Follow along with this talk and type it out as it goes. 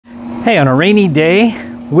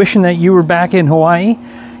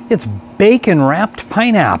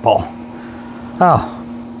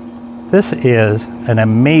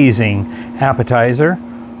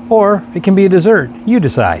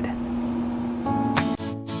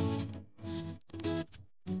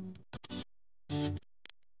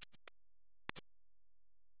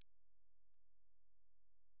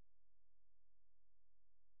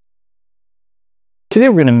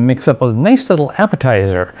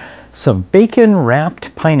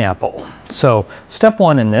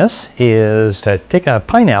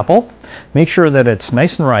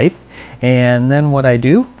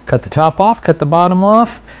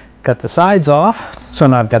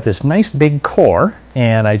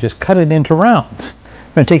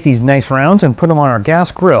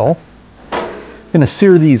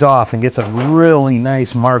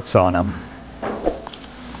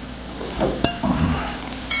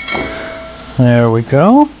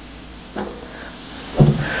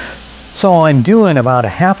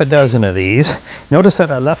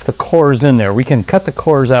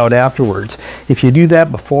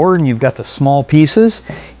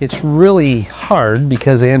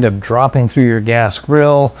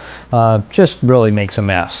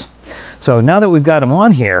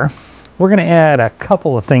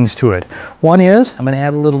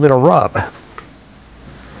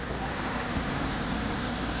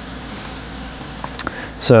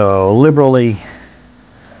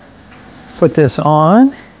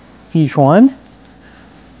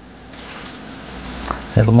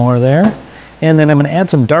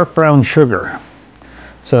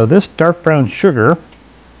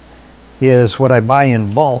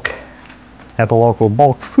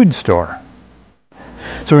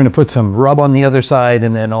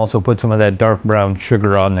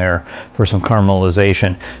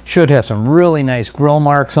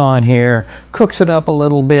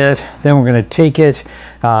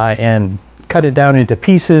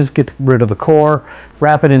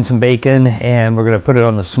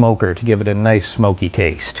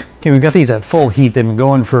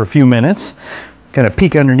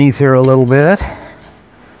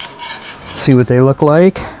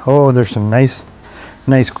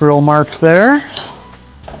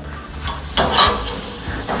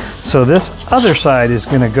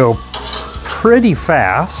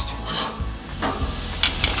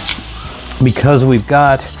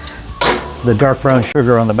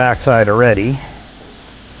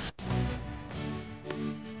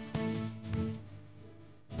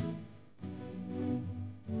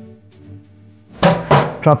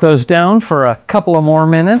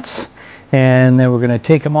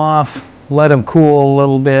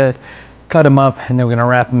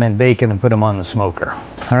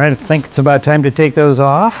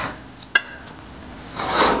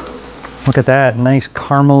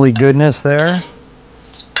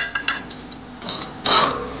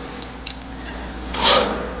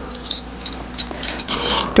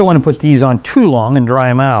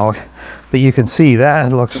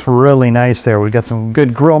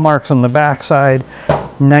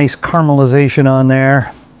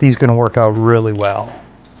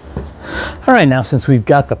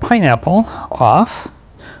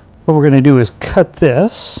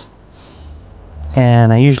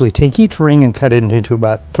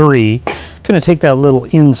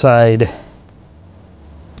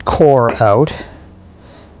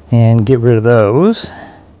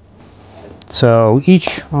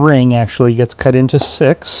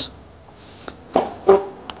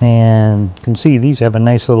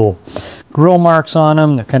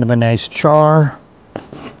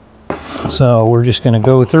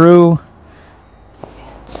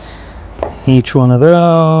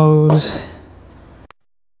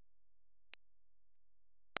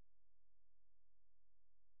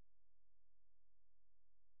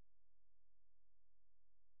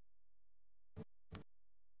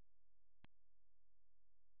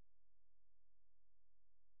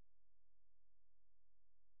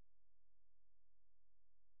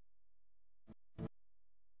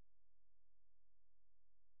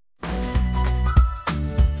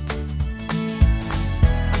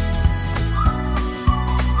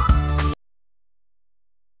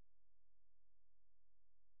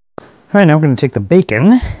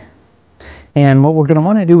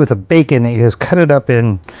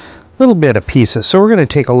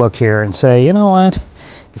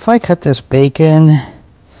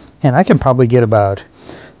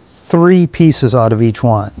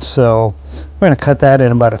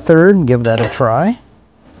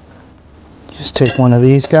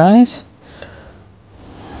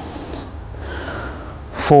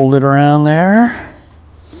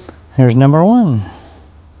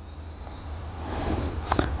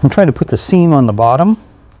I'm trying to put the seam on the bottom.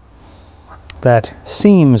 That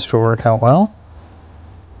seems to work out well.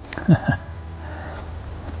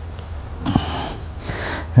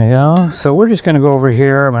 There you go. So we're just going to go over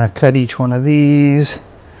here. I'm going to cut each one of these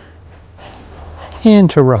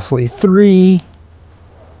into roughly 3.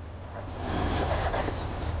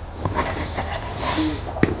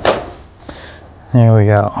 There we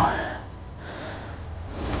go.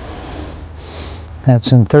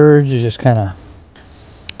 That's in thirds. You just kind of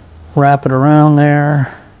wrap it around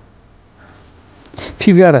there. If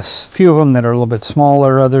you've got a few of them that are a little bit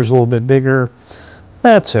smaller, others a little bit bigger,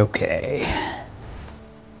 that's okay.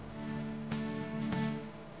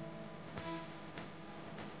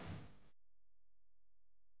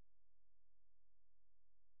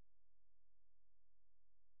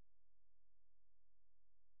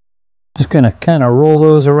 Just going to kind of roll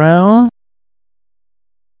those around.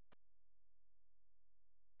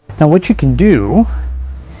 Now what you can do,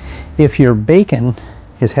 if your bacon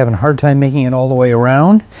is having a hard time making it all the way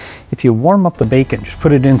around, if you warm up the bacon, just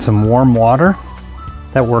put it in some warm water,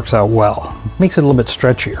 that works out well. Makes it a little bit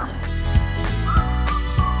stretchier.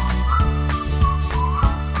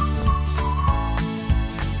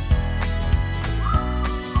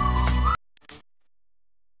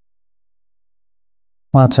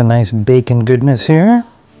 Lots of nice bacon goodness here.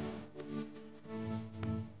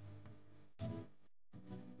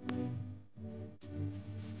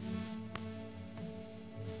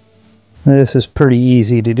 This is pretty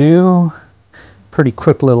easy to do. Pretty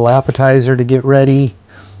quick little appetizer to get ready.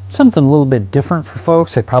 Something a little bit different for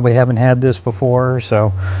folks. They probably haven't had this before,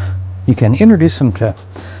 so you can introduce them to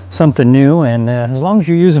something new, and as long as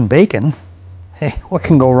you're using bacon, hey, what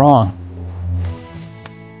can go wrong?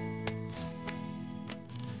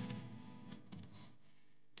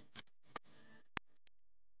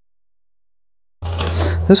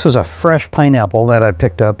 This was a fresh pineapple that I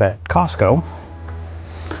picked up at Costco.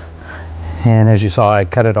 And as you saw, I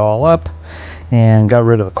cut it all up and got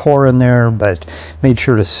rid of the core in there, but made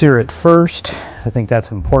sure to sear it first. I think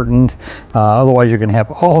that's important. Otherwise, you're going to have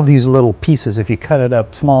all these little pieces. If you cut it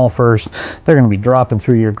up small first, they're going to be dropping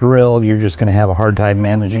through your grill. You're just going to have a hard time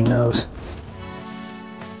managing those.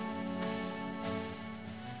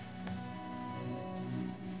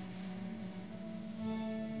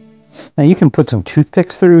 Now you can put some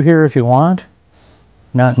toothpicks through here if you want.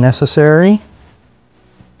 Not necessary.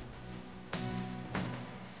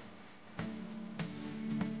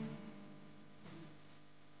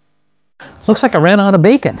 Looks like I ran out of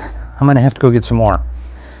bacon. I'm gonna have to go get some more.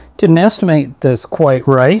 Didn't estimate this quite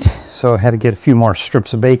right, so I had to get a few more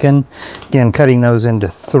strips of bacon. Again, cutting those into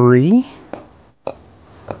 3. I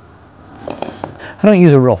don't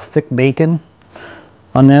use a real thick bacon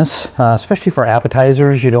on this, especially for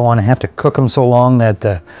appetizers. You don't want to have to cook them so long that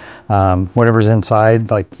the whatever's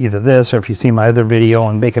inside, like either this or if you see my other video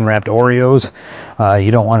on bacon wrapped Oreos,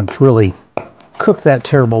 you don't want to really cook that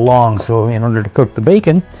terrible long. So in order to cook the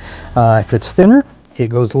bacon, if it's thinner, it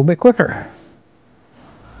goes a little bit quicker.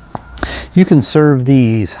 You can serve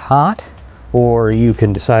these hot, or you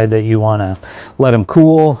can decide that you want to let them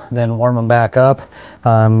cool, then warm them back up.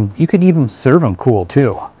 You could even serve them cool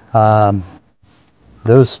too.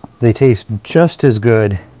 They taste just as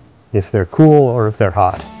good if they're cool or if they're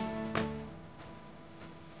hot.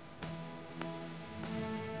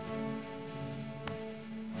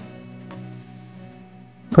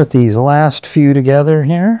 Put these last few together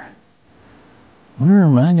here. Where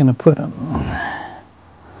am I going to put them?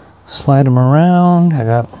 Slide them around. I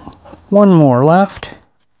got one more left.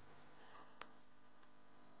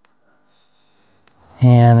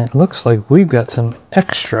 And it looks like we've got some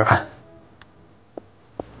extra.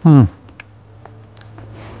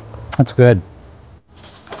 That's good.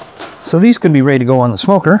 So these could be ready to go on the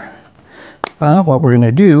smoker. But what we're going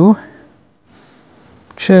to do,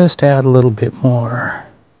 just add a little bit more.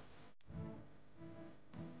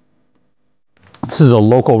 This is a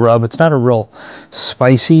local rub. It's not a real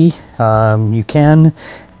spicy. You can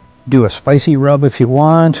do a spicy rub if you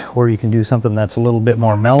want, or you can do something that's a little bit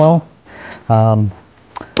more mellow.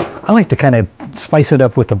 I like to kind of spice it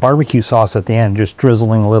up with the barbecue sauce at the end, just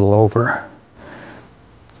drizzling a little over.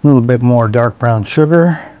 A little bit more dark brown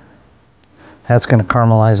sugar. That's going to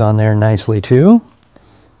caramelize on there nicely too.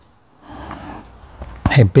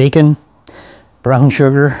 Hey, bacon, brown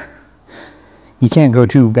sugar. You can't go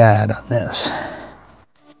too bad on this.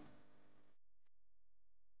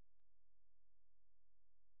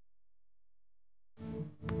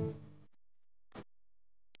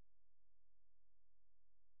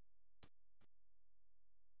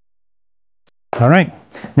 All right,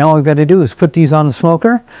 now all we've got to do is put these on the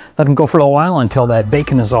smoker, let them go for a little while until that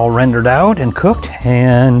bacon is all rendered out and cooked,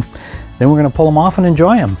 and then we're going to pull them off and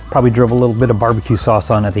enjoy them. Probably drove a little bit of barbecue sauce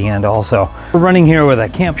on at the end also. We're running here with a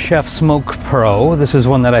Camp Chef Smoke Pro. This is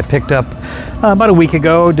one that I picked up about a week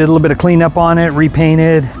ago. Did a little bit of cleanup on it,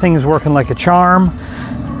 repainted. Thing's working like a charm.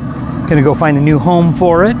 Gonna go find a new home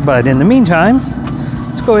for it, but in the meantime,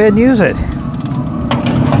 let's go ahead and use it.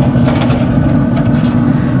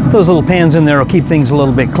 Those little pans in there will keep things a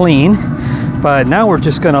little bit clean, but now we're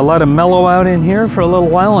just going to let them mellow out in here for a little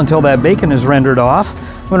while until that bacon is rendered off.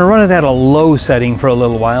 I'm going to run it at a low setting for a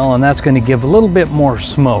little while, and that's going to give a little bit more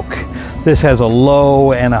smoke. This has a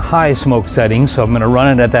low and a high smoke setting, so I'm going to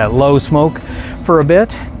run it at that low smoke for a bit,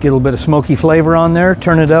 get a little bit of smoky flavor on there,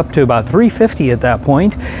 turn it up to about 350 at that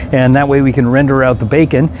point, and that way we can render out the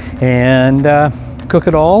bacon and cook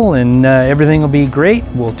it all, and everything will be great.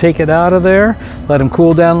 We'll take it out of there, let them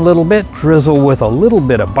cool down a little bit, drizzle with a little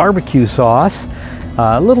bit of barbecue sauce,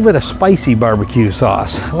 a little bit of spicy barbecue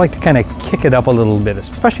sauce. I like to kind of kick it up a little bit,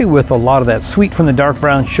 especially with a lot of that sweet from the dark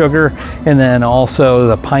brown sugar, and then also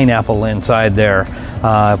the pineapple inside there.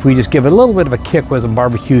 If we just give it a little bit of a kick with some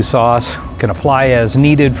barbecue sauce, can apply as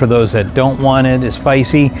needed for those that don't want it as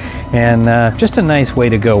spicy, and just a nice way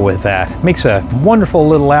to go with that. Makes a wonderful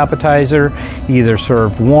little appetizer, either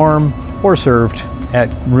served warm or served at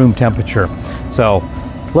room temperature. So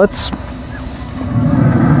let's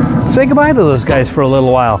say goodbye to those guys for a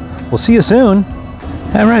little while. We'll see you soon.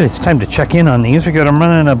 All right, it's time to check in on these. We got them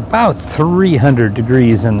running about 300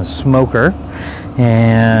 degrees in the smoker,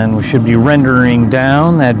 and we should be rendering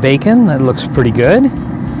down that bacon. That looks pretty good. You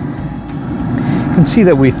can see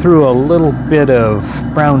that we threw a little bit of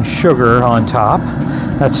brown sugar on top.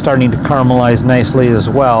 That's starting to caramelize nicely as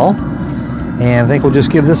well. And I think we'll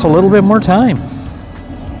just give this a little bit more time.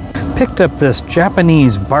 Picked up this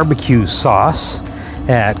Japanese barbecue sauce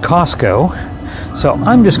at Costco. So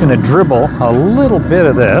I'm just going to dribble a little bit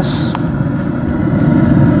of this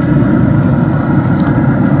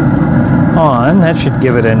on. That should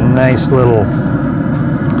give it a nice little,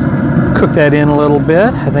 cook that in a little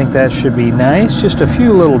bit. I think that should be nice. Just a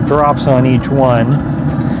few little drops on each one.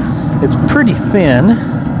 It's pretty thin.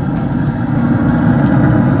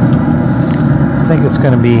 I think it's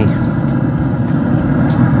going to be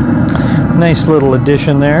a nice little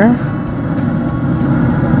addition there.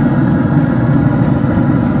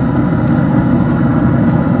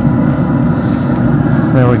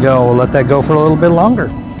 There we go. We'll let that go for a little bit longer.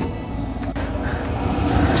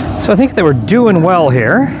 So I think they were doing well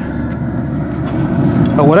here.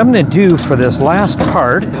 But what I'm going to do for this last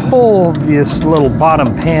part, pull this little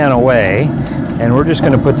bottom pan away, and we're just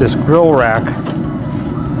going to put this grill rack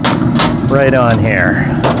right on here.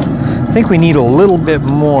 I think we need a little bit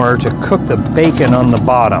more to cook the bacon on the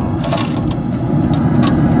bottom.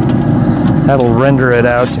 That'll render it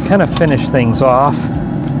out to kind of finish things off.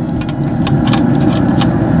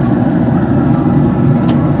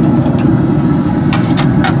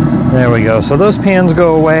 There we go. So those pans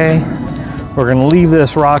go away. We're going to leave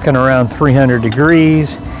this rocking around 300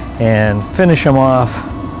 degrees and finish them off.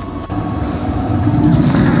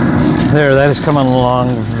 There, that is coming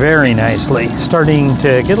along very nicely. Starting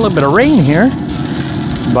to get a little bit of rain here,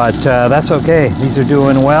 but that's okay. These are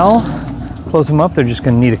doing well. Close them up. They're just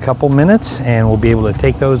going to need a couple minutes, and we'll be able to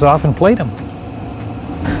take those off and plate them.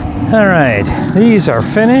 All right, these are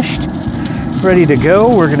finished, ready to go.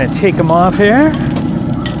 We're going to take them off here.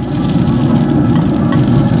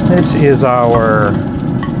 This is our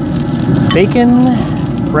bacon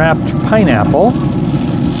wrapped pineapple.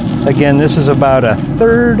 Again, this is about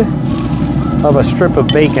 1/3 of a strip of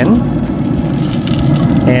bacon.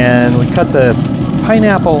 And we cut the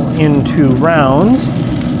pineapple into rounds,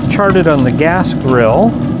 charred it on the gas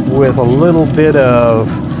grill with a little bit of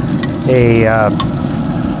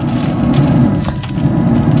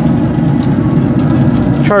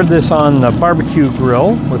charred this on the barbecue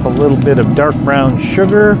grill with a little bit of dark brown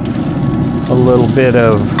sugar, a little bit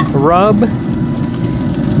of rub,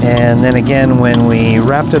 and then again when we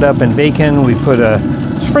wrapped it up in bacon, we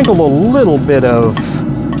sprinkled a little bit of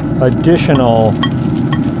additional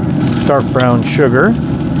dark brown sugar,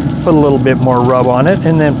 put a little bit more rub on it,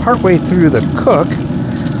 and then partway through the cook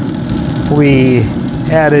we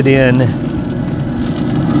added in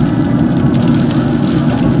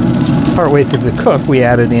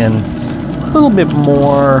a little bit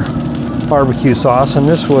more barbecue sauce, and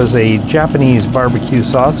this was a Japanese barbecue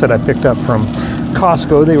sauce that I picked up from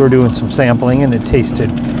Costco. They were doing some sampling and it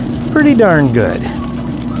tasted pretty darn good.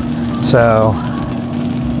 So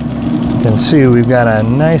you can see we've got a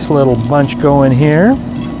nice little bunch going here.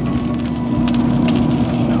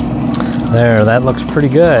 There, that looks pretty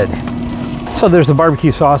good. So there's the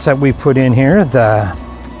barbecue sauce that we put in here, the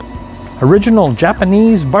original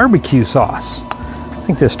Japanese barbecue sauce. I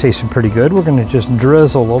think this tasted pretty good. We're going to just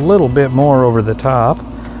drizzle a little bit more over the top.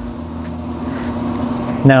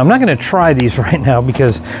 Now, I'm not going to try these right now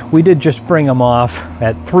because we did just bring them off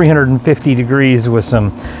at 350 degrees with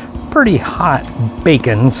some pretty hot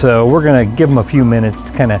bacon, so we're going to give them a few minutes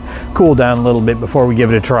to kind of cool down a little bit before we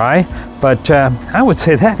give it a try. But I would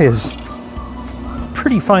say that is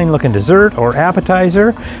pretty fine looking dessert or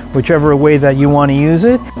appetizer, whichever way that you want to use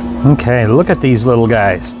it. Okay, look at these little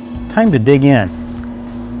guys. Time to dig in.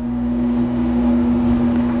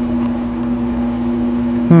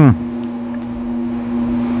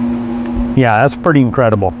 Yeah, that's pretty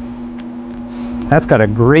incredible. That's got a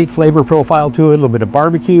great flavor profile to it, a little bit of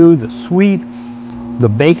barbecue, the sweet, the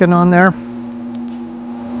bacon on there.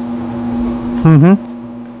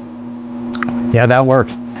 Yeah, that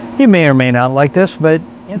works. You may or may not like this, but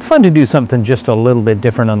it's fun to do something just a little bit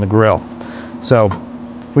different on the grill. So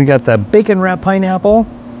we got the bacon wrapped pineapple.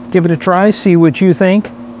 Give it a try, see what you think.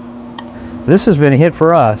 This has been a hit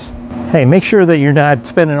for us. Hey, make sure that you're not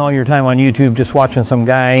spending all your time on YouTube just watching some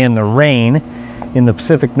guy in the rain in the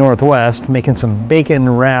Pacific Northwest making some bacon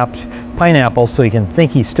wrapped pineapple so you can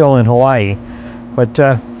think he's still in Hawaii. But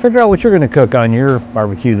figure out what you're going to cook on your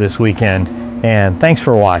barbecue this weekend. And thanks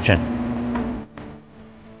for watching.